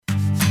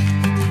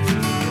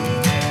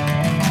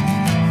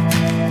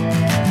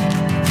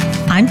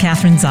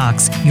Kathryn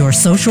Zox, your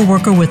social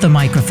worker with a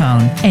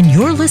microphone, and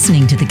you're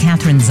listening to The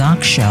Kathryn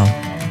Zox Show.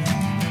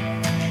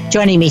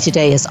 Joining me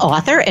today is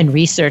author and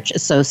research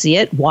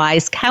associate,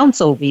 Wise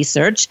Counsel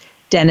Research,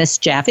 Dennis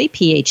Jaffe,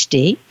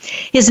 Ph.D.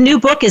 His new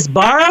book is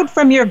Borrowed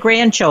from Your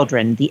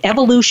Grandchildren, The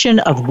Evolution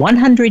of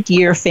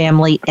 100-Year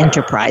Family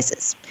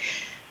Enterprises.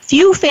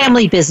 Few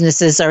family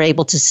businesses are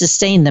able to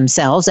sustain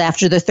themselves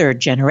after the third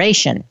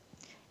generation.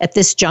 At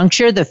this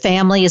juncture, the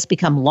family has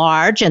become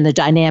large and the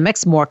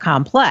dynamics more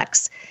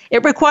complex.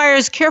 It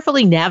requires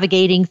carefully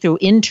navigating through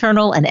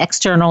internal and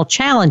external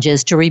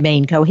challenges to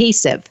remain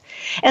cohesive.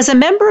 As a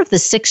member of the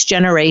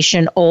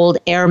sixth-generation-old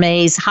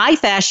Hermes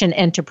high-fashion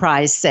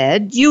enterprise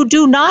said, you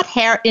do not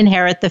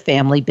inherit the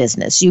family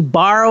business. You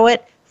borrow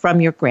it from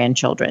your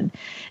grandchildren.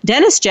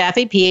 Dennis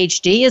Jaffe,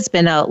 Ph.D., has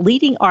been a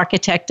leading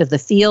architect of the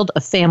field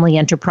of family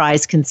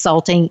enterprise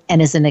consulting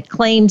and is an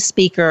acclaimed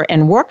speaker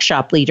and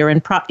workshop leader in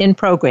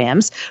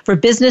programs for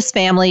business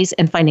families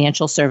and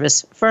financial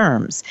service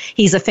firms.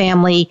 He's a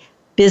family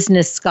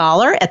business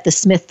scholar at the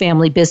Smith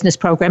Family Business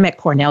Program at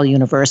Cornell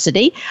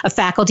University, a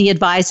faculty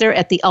advisor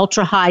at the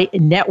Ultra High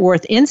Net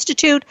Worth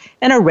Institute,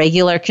 and a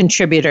regular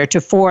contributor to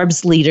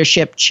Forbes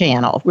Leadership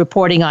channel,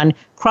 reporting on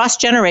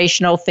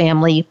cross-generational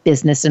family,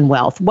 business, and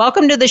wealth.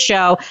 Welcome to the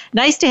show.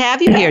 Nice to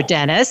have you here,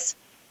 Dennis.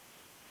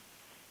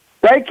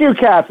 Thank you,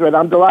 Kathryn.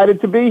 I'm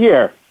delighted to be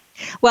here.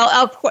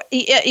 Well,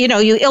 you know,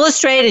 you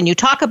illustrate and you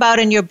talk about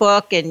in your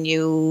book and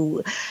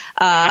you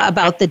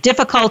about the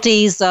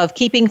difficulties of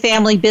keeping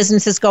family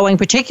businesses going,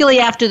 particularly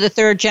after the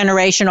third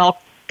generation. All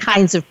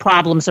kinds of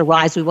problems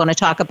arise. We want to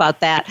talk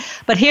about that.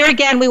 But here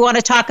again, we want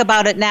to talk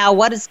about it now.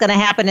 What is going to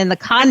happen in the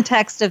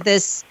context of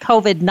this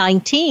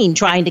COVID-19,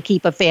 trying to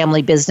keep a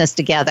family business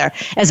together?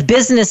 As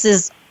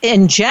businesses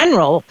in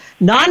general,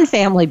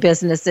 non-family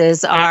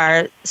businesses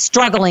are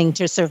struggling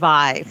to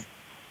survive.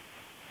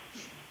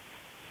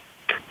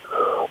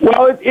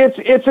 Well,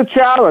 it's a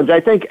challenge. I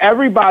think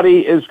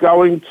everybody is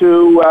going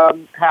to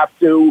have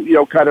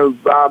to, kind of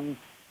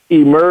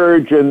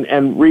emerge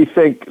and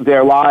rethink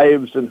their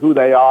lives and who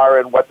they are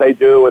and what they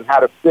do and how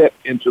to fit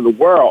into the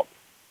world.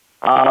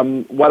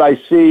 What I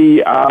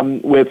see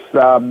with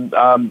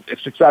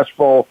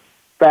successful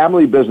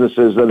family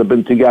businesses that have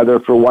been together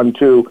for 1,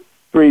 2,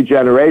 3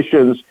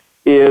 generations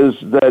is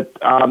that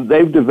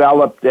they've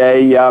developed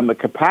a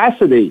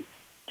capacity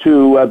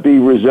to be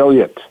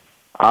resilient.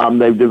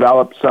 They've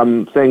developed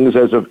some things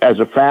as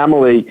a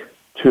family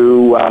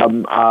to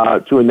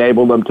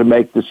enable them to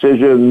make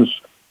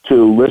decisions,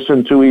 to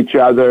listen to each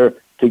other,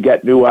 to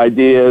get new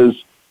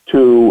ideas,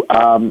 to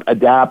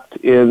adapt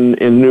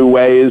in new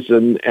ways,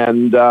 and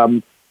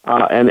they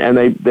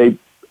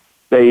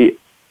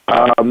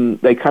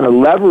kind of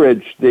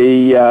leverage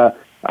the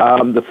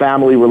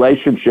family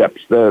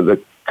relationships,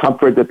 the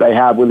comfort that they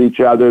have with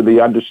each other,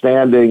 the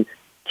understanding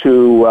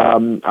to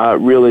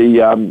really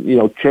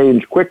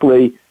change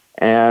quickly.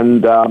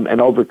 And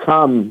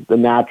overcome the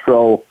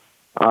natural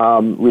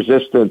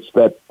resistance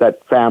that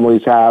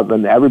families have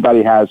and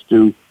everybody has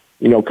to,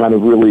 kind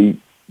of really,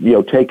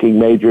 taking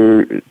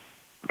major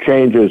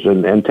changes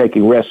and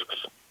taking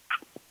risks.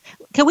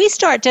 Can we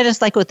start,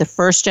 Dennis, like with the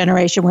first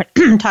generation? We're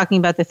talking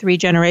about the 3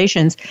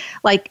 generations,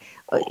 like,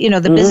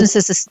 the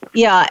businesses,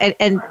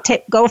 and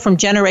go from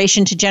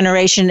generation to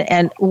generation,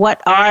 and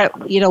what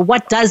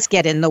does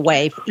get in the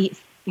way,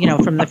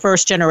 from the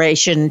first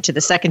generation to the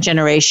second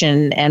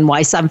generation, and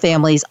why some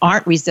families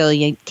aren't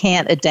resilient,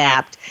 can't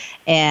adapt.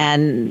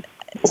 And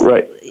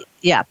right.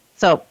 Yeah.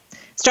 So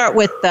start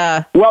with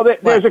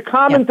there's a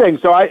common thing.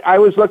 So I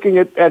was looking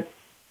at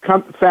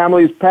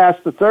families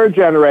past the third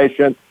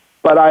generation,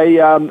 but I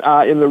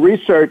in the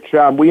research,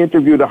 we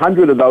interviewed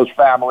 100 of those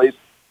families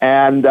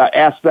and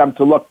asked them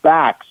to look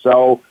back.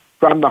 So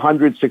from the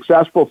 100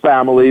 successful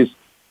families,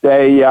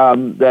 they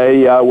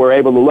were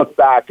able to look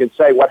back and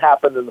say what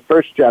happened in the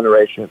first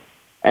generation.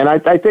 And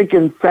I think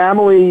in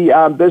family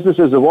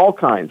businesses of all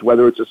kinds,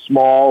 whether it's a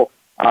small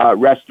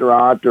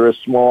restaurant or a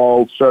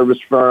small service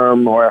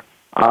firm or,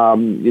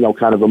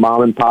 kind of a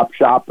mom and pop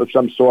shop of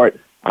some sort,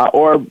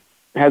 or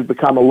has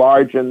become a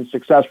large and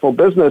successful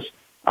business,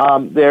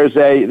 there's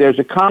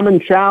a common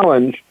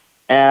challenge.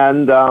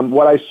 And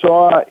what I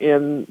saw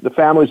in the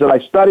families that I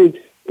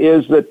studied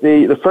is that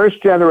the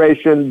first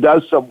generation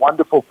does some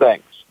wonderful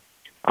things.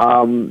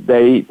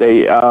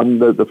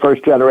 The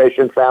first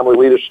generation family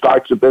leader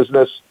starts a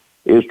business,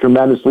 is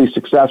tremendously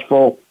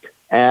successful,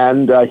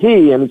 and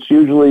it's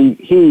usually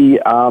he,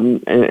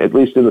 at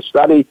least in the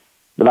study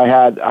that I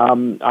had,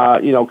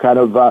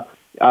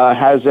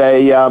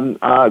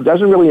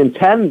 doesn't really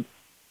intend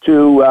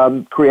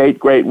to create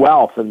great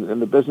wealth,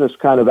 and the business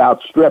kind of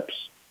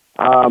outstrips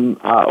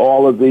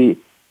all of the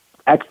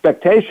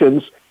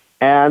expectations,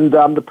 and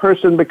the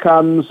person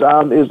becomes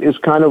is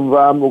kind of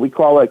what we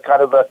call a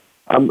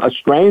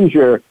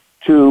stranger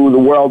to the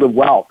world of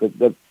wealth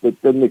that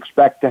didn't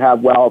expect to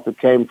have wealth. It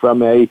came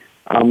from a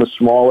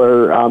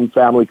smaller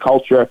family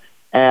culture,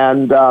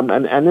 and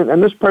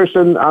this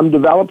person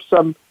develops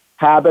some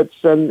habits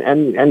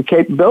and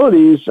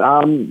capabilities,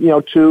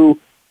 to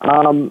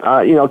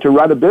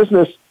run a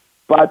business,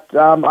 But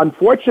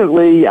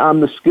unfortunately,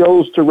 the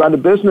skills to run a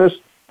business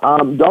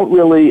don't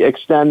really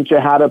extend to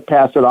how to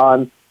pass it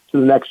on to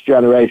the next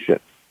generation.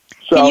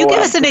 So, can you give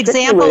us an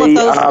example of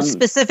those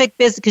specific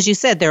business? Because you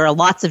said there are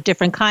lots of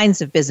different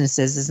kinds of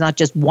businesses. It's not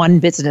just one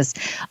business.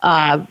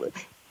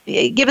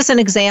 Give us an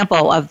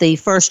example of the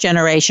first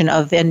generation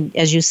of, and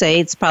as you say,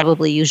 it's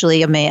probably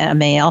usually a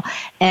male,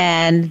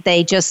 and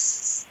they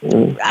just,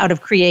 out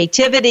of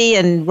creativity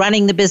and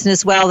running the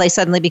business well, they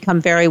suddenly become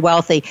very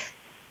wealthy.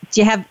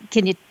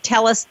 Can you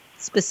tell us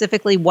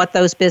specifically what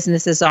those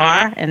businesses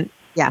are? And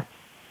yeah.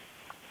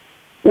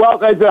 Well,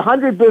 the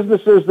 100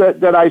 businesses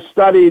that I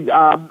studied,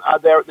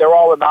 they're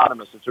all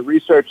anonymous. It's a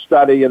research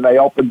study, and they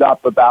opened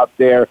up about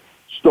their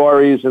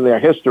stories and their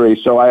history.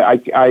 So I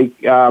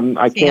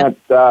can't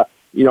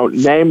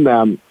name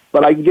them,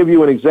 but I can give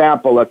you an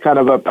example. A kind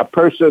of a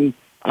person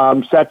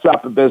sets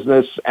up a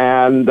business,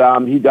 and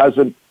he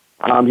doesn't.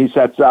 He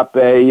sets up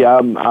a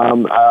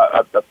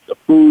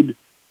food,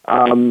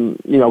 a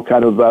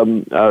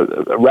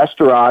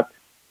restaurant.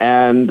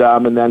 And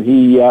then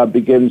he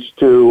begins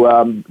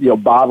to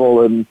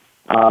bottle and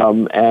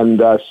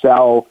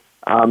sell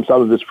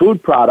some of his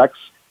food products,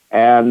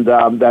 and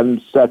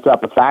then sets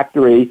up a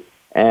factory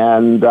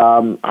and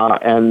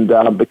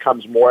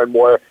becomes more and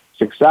more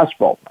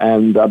successful,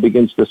 and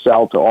begins to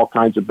sell to all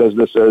kinds of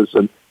businesses,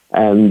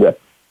 and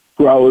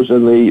grows,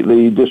 and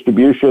the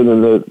distribution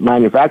and the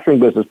manufacturing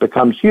business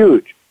becomes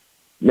huge.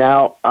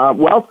 Now,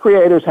 wealth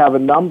creators have a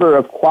number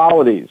of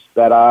qualities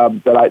that are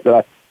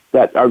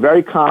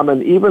very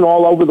common, even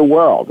all over the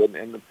world.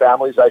 And the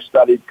families I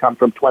studied come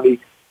from 20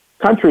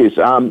 countries.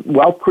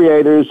 Wealth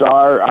creators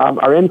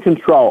are in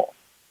control.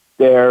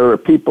 They're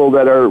people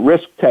that are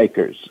risk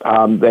takers.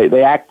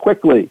 They act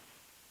quickly.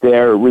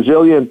 They're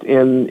resilient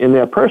in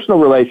their personal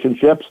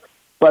relationships,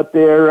 but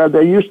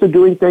they're used to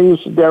doing things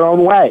their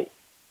own way.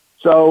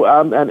 So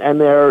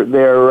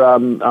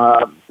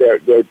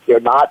they're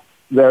not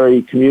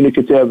very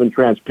communicative and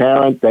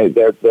transparent. They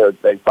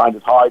find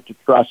it hard to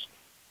trust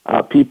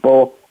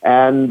people.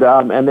 And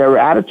their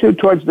attitude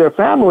towards their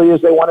family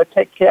is they want to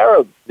take care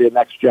of the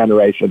next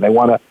generation. They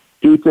want to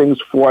do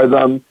things for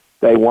them.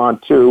 They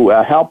want to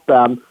help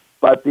them.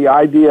 But the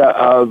idea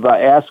of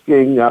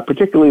asking,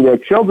 particularly their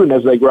children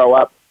as they grow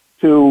up,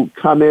 to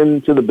come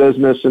into the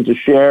business and to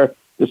share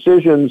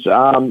decisions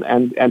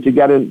and to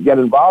get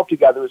involved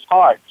together is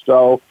hard.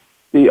 So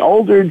the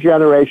older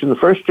generation, the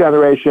first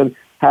generation,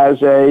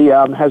 has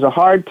a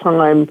hard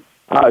time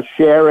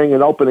sharing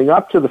and opening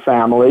up to the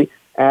family.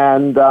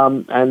 And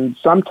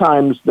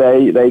sometimes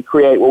they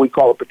create what we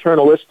call a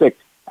paternalistic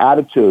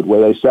attitude,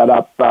 where they set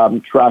up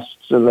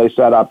trusts, and they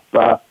set up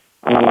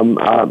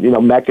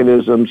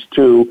mechanisms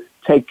to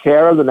take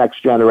care of the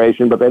next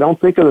generation, but they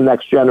don't think of the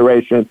next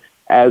generation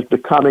as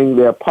becoming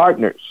their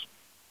partners.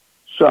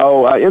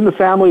 So in the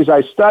families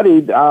I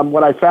studied,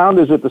 what I found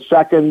is that the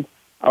second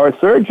or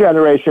third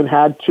generation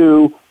had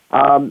to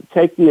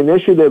take the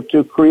initiative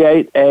to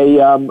create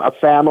a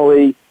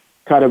family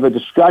kind of a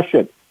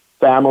discussion,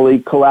 family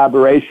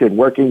collaboration,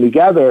 working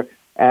together,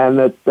 and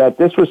that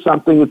this was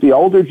something that the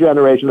older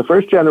generation, the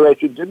first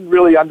generation, didn't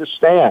really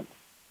understand.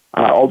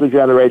 Older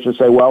generations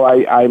say, well,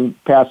 I'm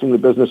passing the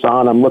business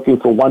on. I'm looking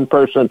for one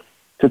person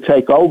to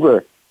take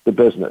over the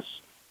business.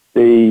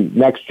 The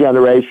next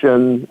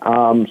generation,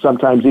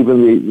 sometimes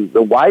even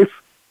the wife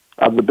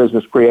of the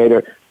business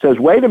creator, says,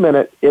 wait a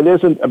minute, it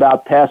isn't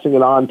about passing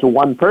it on to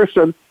one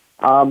person.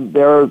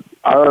 There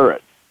are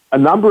a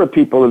number of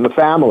people in the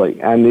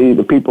family, and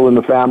the people in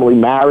the family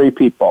marry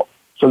people.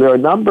 So there are a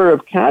number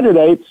of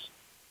candidates.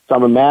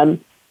 Some are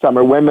men, some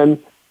are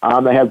women.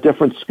 They have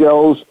different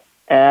skills,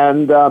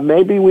 and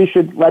maybe we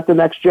should let the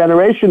next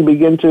generation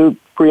begin to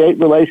create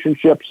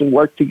relationships and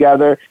work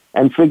together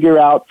and figure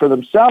out for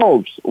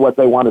themselves what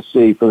they want to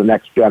see for the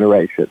next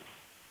generation.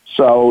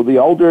 So the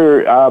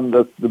older,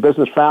 the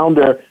business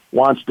founder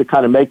wants to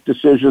kind of make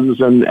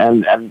decisions and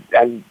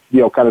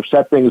kind of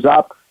set things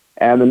up.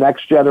 And the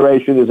next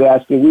generation is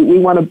asking, we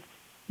want to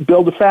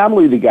build a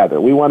family together.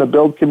 We want to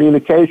build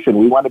communication.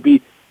 We want to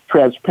be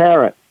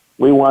transparent.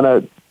 We want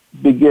to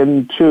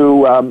begin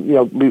to,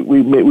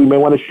 we may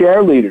want to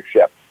share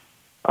leadership.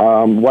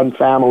 One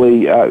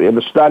family in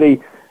the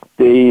study,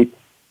 the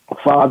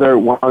father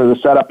wanted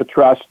to set up a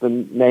trust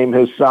and name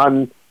his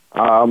son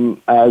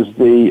as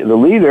the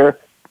leader.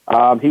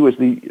 He was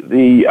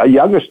the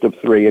youngest of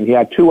three, and he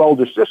had two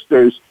older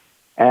sisters,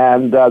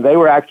 and they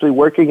were actually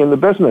working in the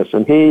business.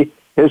 And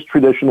his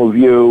traditional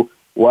view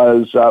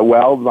was,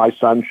 well, my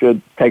son should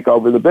take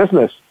over the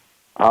business.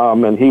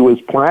 And he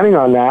was planning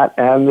on that.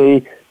 And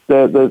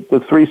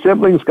the three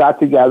siblings got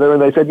together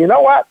and they said, you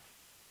know what?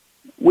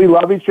 We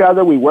love each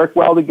other. We work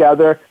well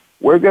together.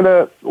 We're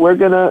gonna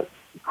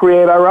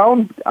create our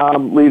own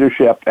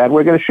leadership, and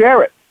we're gonna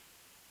share it.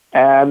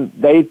 And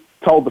they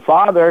told the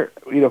father,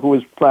 who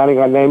was planning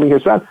on naming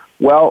his son,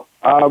 well,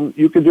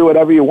 you can do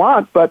whatever you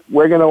want, but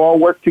we're gonna all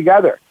work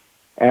together,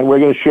 and we're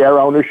gonna share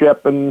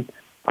ownership, and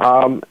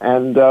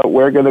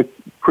we're going to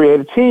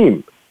create a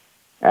team.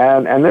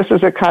 And this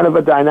is a kind of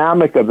a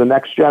dynamic of the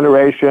next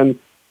generation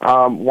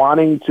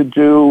wanting to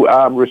do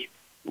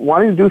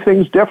wanting to do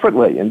things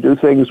differently and do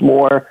things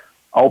more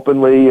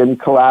openly and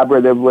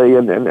collaboratively.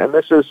 And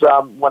this is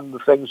one of the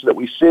things that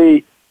we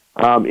see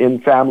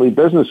in family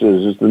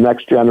businesses is the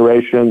next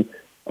generation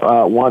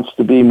wants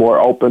to be more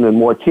open and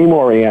more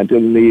team-oriented,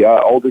 and the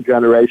older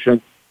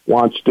generation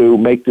wants to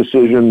make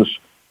decisions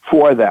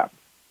for them.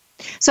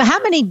 So how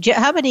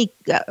many,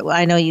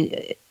 I know you,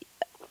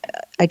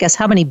 I guess,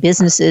 how many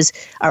businesses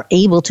are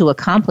able to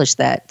accomplish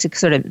that? To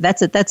sort of,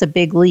 that's a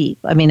big leap.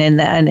 I mean,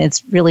 and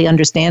it's really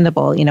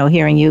understandable,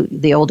 hearing you,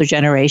 the older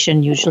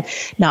generation, usually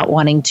not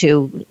wanting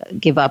to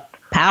give up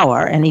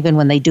power. And even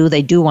when they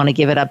do want to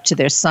give it up to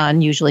their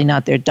son, usually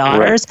not their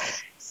daughters.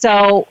 Right.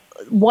 So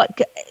what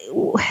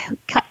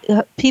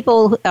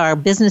people are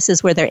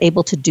businesses where they're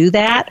able to do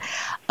that.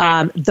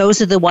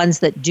 Those are the ones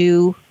that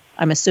do,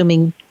 I'm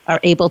assuming, are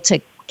able to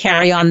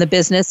carry on the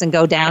business and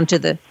go down to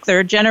the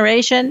third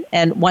generation,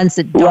 and ones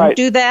that don't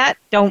do that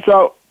don't.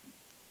 So,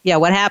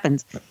 what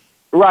happens?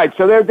 Right.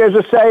 So there's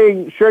a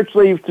saying, shirt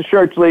sleeves to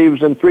shirt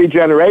sleeves in 3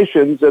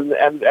 generations,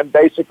 and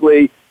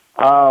basically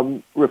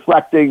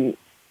reflecting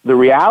the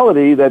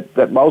reality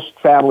that most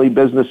family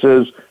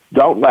businesses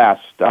don't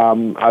last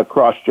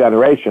across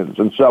generations.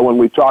 And so when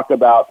we talk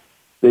about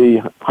the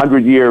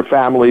 100-year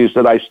families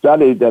that I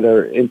studied that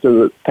are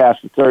into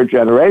past the third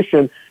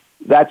generation,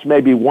 that's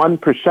maybe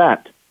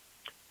 1%.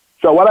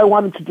 So what I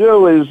wanted to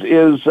do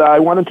is I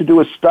wanted to do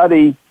a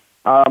study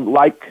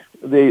like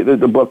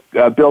the book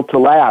Built to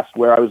Last,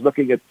 where I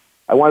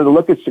wanted to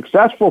look at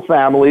successful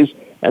families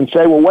and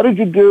say, well, what did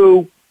you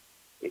do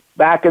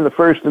back in the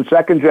first and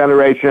second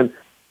generation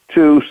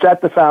to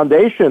set the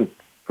foundation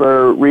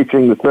for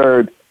reaching the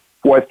third,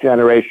 fourth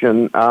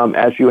generation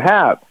as you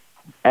have?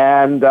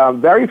 And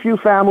very few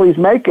families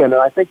make it, and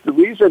I think the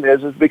reason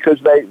is because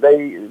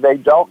they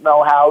don't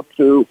know how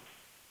to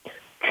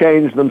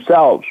change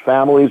themselves.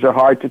 Families are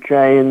hard to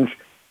change.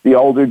 The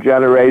older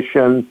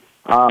generation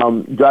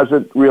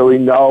doesn't really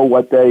know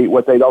what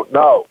they don't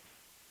know.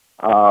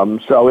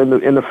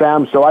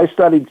 So I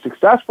studied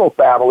successful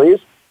families,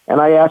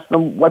 and I asked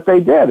them what they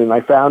did, and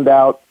I found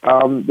out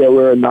there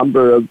were a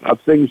number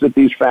of things that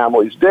these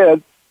families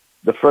did.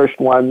 The first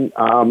one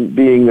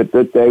being that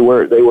they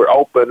were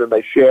open and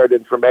they shared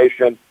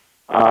information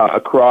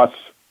across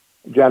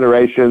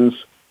generations.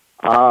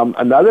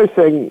 Another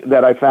thing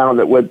that I found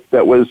that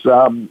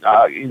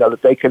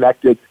they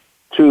connected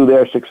to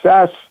their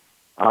success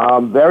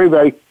very,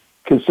 very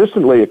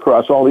consistently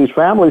across all these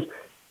families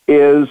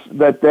is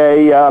that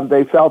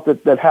they felt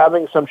that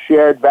having some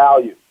shared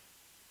values,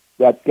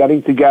 that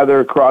getting together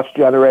across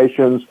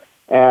generations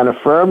and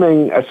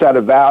affirming a set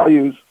of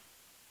values,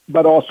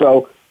 but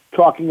also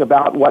talking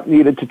about what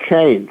needed to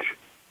change.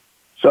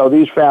 So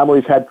these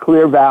families had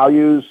clear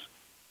values.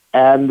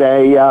 And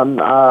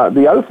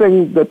the other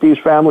thing that these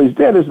families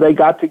did is they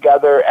got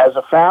together as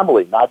a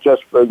family, not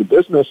just for the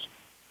business,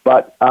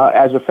 but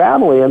as a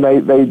family, and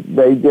they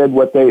did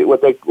what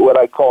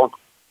I call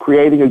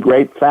creating a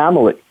great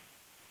family.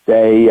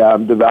 They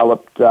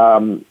developed.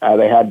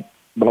 They had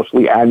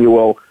mostly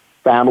annual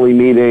family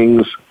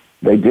meetings.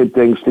 They did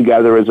things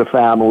together as a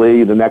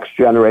family. The next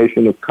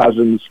generation of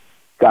cousins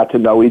got to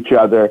know each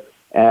other,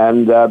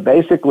 and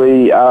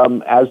basically,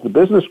 as the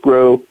business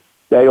grew,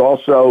 they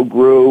also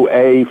grew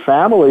a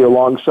family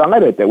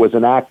alongside it. There was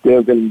an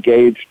active,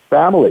 engaged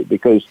family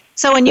because.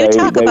 So when you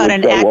talk about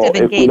an active,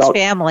 engaged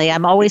family,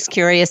 I'm always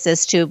curious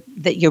as to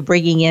that you're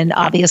bringing in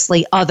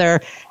obviously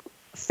other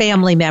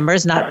family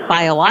members, not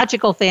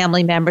biological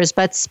family members,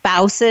 but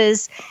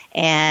spouses,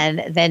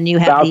 and then you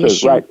have the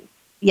issue. Right.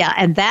 Yeah,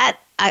 and that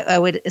I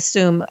would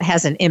assume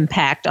has an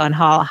impact on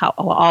how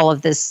all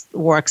of this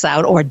works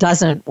out or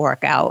doesn't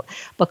work out,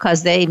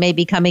 because they may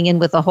be coming in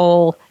with a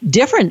whole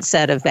different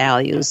set of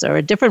values or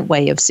a different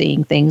way of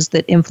seeing things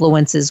that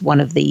influences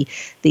one of the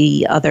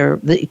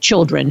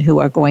children who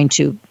are going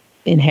to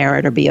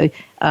inherit or be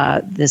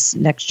this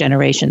next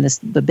generation,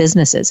 the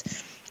businesses.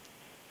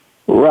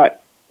 Right.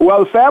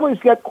 Well, the families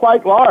get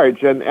quite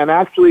large, and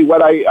actually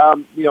what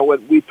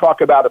when we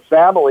talk about a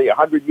family, a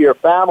 100-year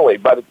family,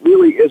 but it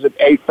really isn't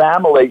a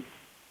family.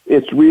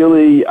 It's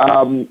really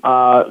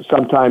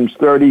sometimes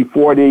 30,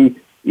 40,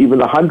 even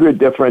 100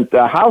 different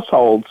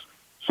households.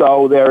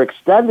 So they're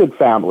extended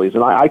families,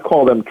 and I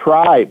call them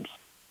tribes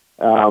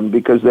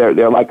because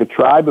they're like a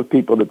tribe of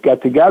people that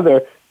get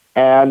together.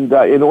 And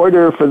in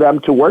order for them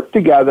to work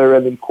together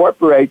and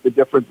incorporate the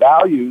different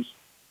values,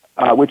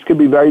 which can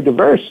be very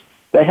diverse,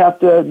 they have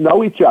to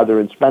know each other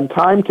and spend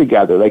time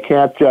together. They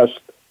can't just,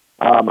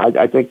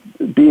 I think,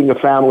 being a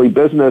family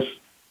business,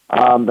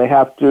 they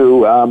have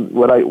to,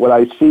 what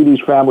I see these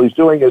families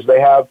doing is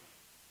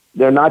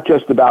they're not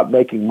just about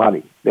making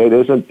money. It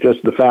isn't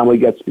just the family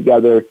gets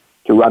together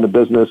to run a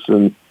business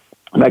and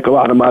make a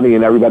lot of money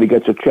and everybody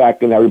gets a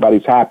check and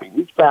everybody's happy.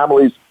 These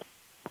families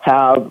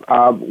have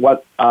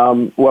what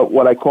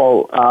I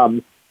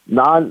call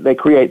they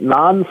create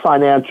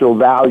non-financial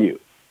value.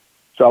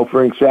 So,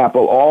 for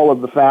example, all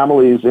of the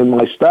families in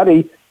my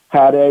study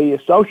had a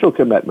social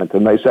commitment,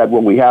 and they said,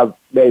 well, we have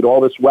made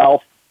all this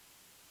wealth,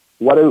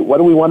 what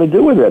do we want to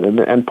do with it?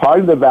 And part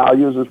of the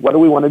values is what do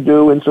we want to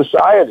do in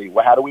society?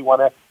 How do we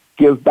want to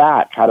give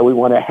back? How do we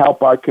want to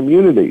help our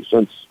community?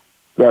 Since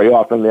very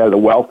often they're the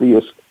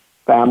wealthiest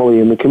family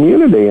in the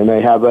community and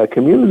they have a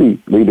community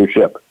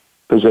leadership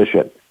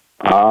position.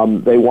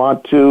 They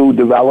want to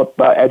develop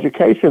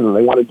education and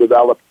they want to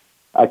develop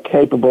a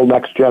capable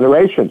next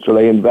generation. So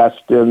they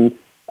invest in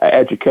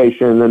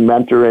education and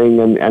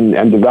mentoring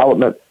and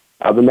development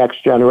of the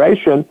next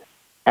generation.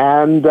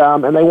 And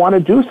they want to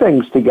do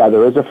things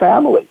together as a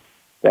family.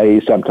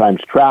 They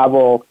sometimes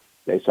travel.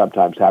 They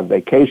sometimes have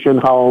vacation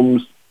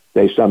homes.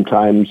 They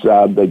sometimes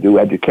they do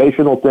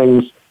educational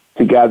things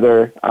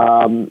together.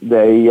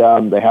 They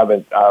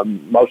have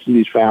most of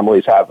these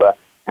families have an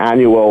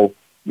annual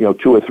 2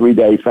 or 3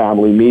 day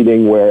family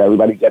meeting where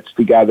everybody gets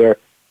together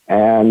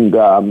and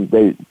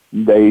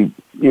they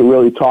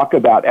really talk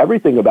about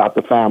everything about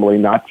the family,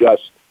 not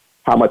just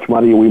how much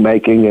money are we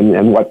making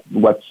and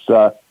what's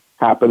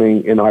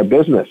happening in our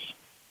business.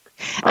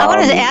 I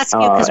wanted to ask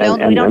you, because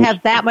we don't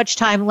have that much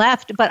time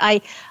left, but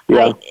I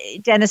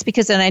Dennis,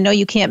 and I know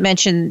you can't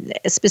mention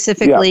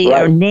specifically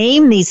or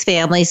name these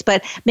families,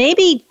 but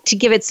maybe to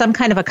give it some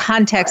kind of a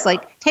context,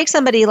 like take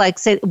somebody like,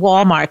 say,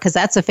 Walmart, because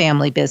that's a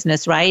family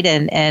business, right?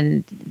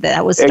 And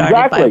that was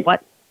started by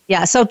what?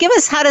 Yeah, so give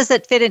us, how does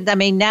it fit in? I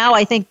mean, now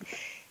I think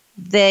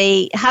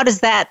how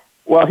does that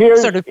we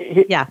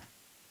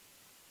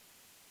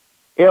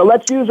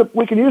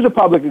can use a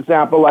public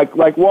example like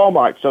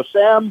Walmart. So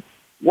Sam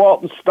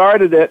Walton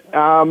started it,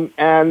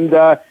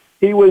 and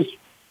he was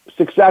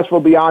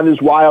successful beyond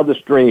his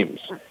wildest dreams.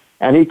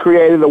 And he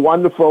created a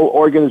wonderful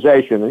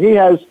organization. And he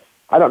has,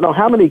 I don't know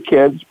how many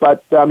kids,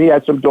 but he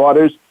had some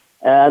daughters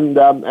and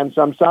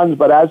some sons.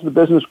 But as the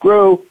business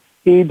grew,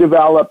 he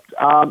developed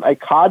a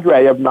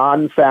cadre of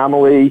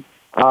non-family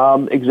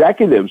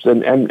executives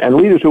and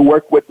leaders who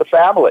work with the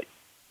family.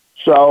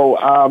 So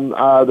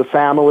the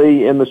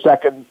family in the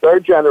second,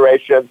 third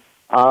generation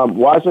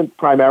wasn't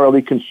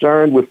primarily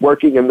concerned with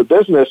working in the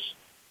business.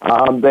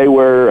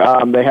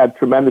 They had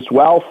tremendous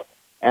wealth,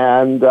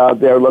 and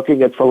they're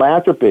looking at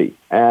philanthropy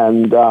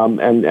and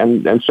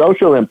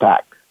social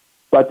impact.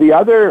 But the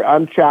other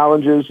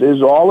challenges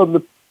is all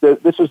of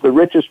this is the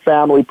richest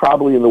family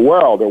probably in the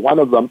world, or one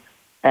of them,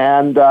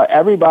 and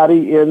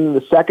everybody in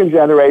the second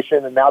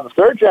generation and now the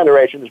third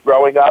generation is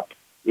growing up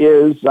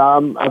is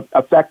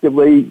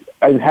effectively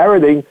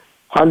inheriting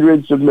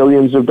hundreds of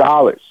millions of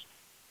dollars.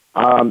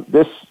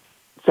 This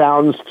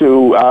sounds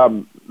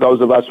to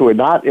those of us who are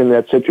not in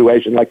that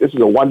situation like this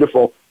is a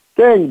wonderful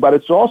thing, but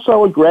it's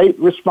also a great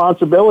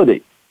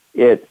responsibility.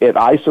 It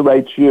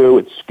isolates you,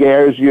 it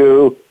scares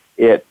you,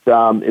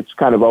 it's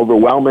kind of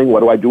overwhelming. What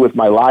do I do with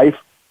my life?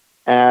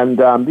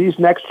 And these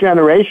next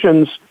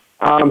generations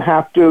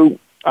have to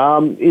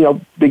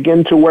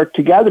begin to work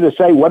together to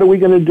say, what are we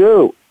going to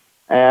do?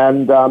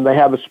 And they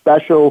have a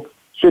special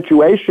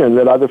situation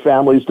that other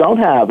families don't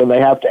have, and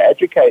they have to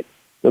educate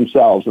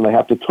themselves, and they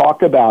have to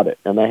talk about it,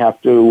 and they have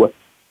to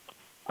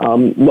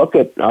look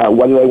at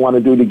what do they want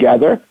to do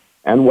together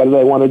and what do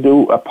they want to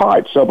do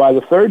apart. So by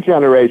the third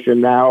generation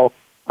now,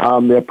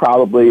 there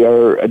probably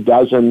are a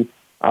dozen,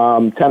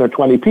 10 or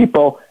 20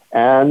 people,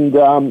 and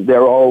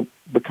they're all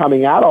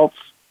becoming adults.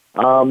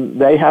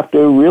 They have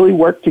to really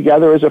work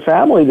together as a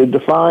family to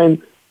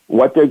define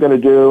what they're going to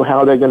do,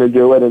 how they're going to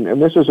do it,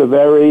 and this is a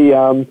very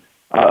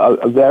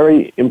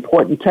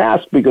important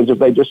task, because if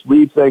they just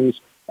leave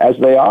things as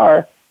they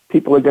are,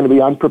 people are going to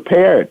be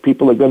unprepared.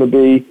 People are going to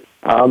be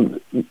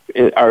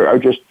are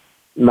just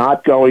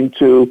not going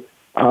to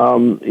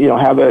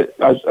have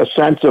a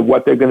sense of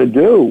what they're going to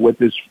do with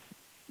this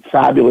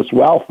fabulous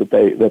wealth that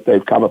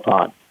they've come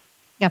upon.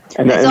 Yeah,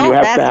 and you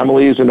have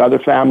families and other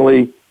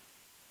family.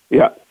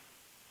 Yeah,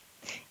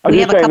 we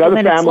have a couple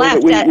minutes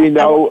left. We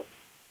know.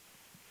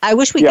 I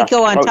wish we could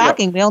go on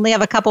talking. Yeah. We only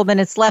have a couple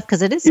minutes left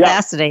because it is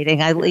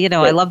fascinating. I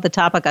love the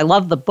topic. I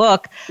love the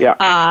book. Yeah.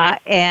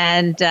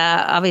 And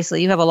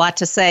obviously you have a lot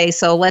to say.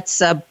 So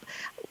let's, I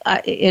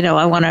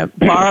want to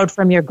borrow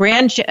from your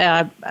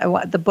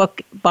the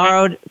book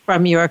Borrowed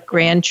from Your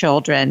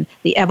Grandchildren,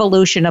 The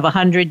Evolution of a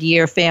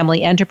 100-Year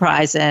Family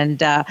Enterprise.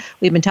 And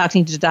we've been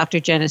talking to Dr.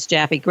 Dennis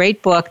Jaffe.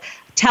 Great book.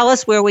 Tell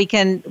us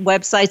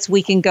websites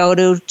we can go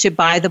to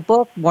buy the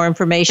book, more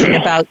information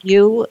about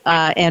you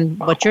and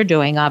what you're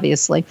doing,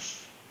 obviously.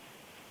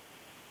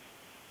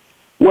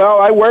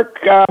 Well, I work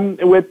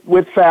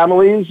with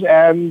families,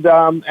 and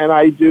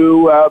I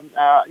do. I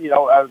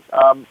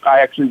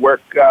actually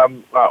work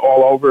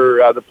all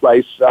over the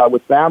place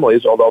with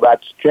families, although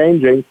that's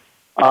changing.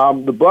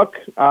 The book,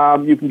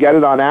 you can get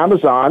it on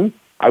Amazon.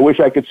 I wish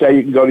I could say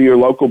you can go to your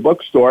local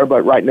bookstore,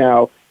 but right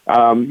now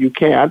you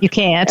can't. You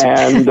can't.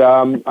 And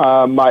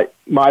my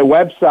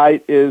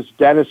website is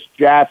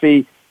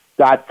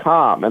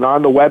DennisJaffe.com, and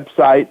on the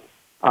website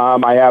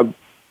I have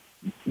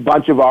a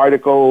bunch of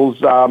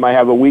articles. I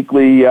have a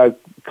weekly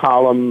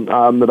column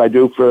that I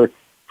do for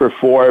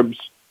Forbes,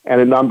 and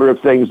a number of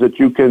things that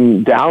you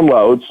can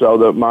download, so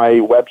that my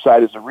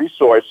website is a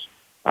resource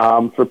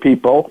for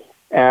people.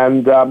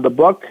 And the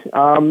book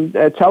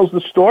it tells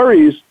the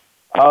stories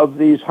of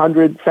these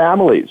 100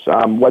 families,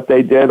 what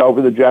they did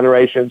over the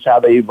generations, how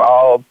they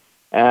evolved,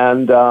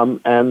 and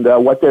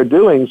what they're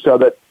doing so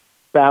that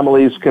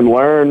families can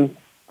learn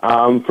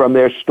from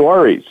their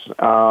stories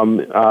and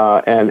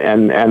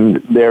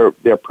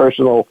their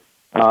personal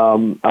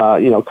kind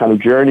of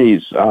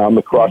journeys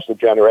across the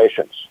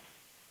generations.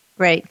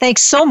 Great.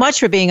 Thanks so much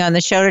for being on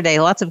the show today.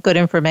 Lots of good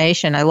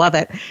information. I love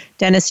it.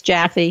 Dennis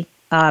Jaffe,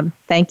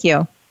 thank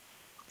you.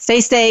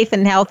 Stay safe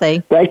and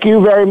healthy. Thank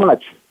you very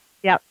much.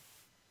 Yep.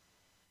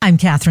 I'm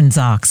Kathryn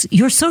Zox,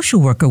 your social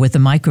worker with a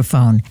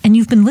microphone, and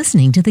you've been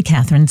listening to The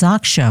Kathryn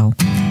Zox Show.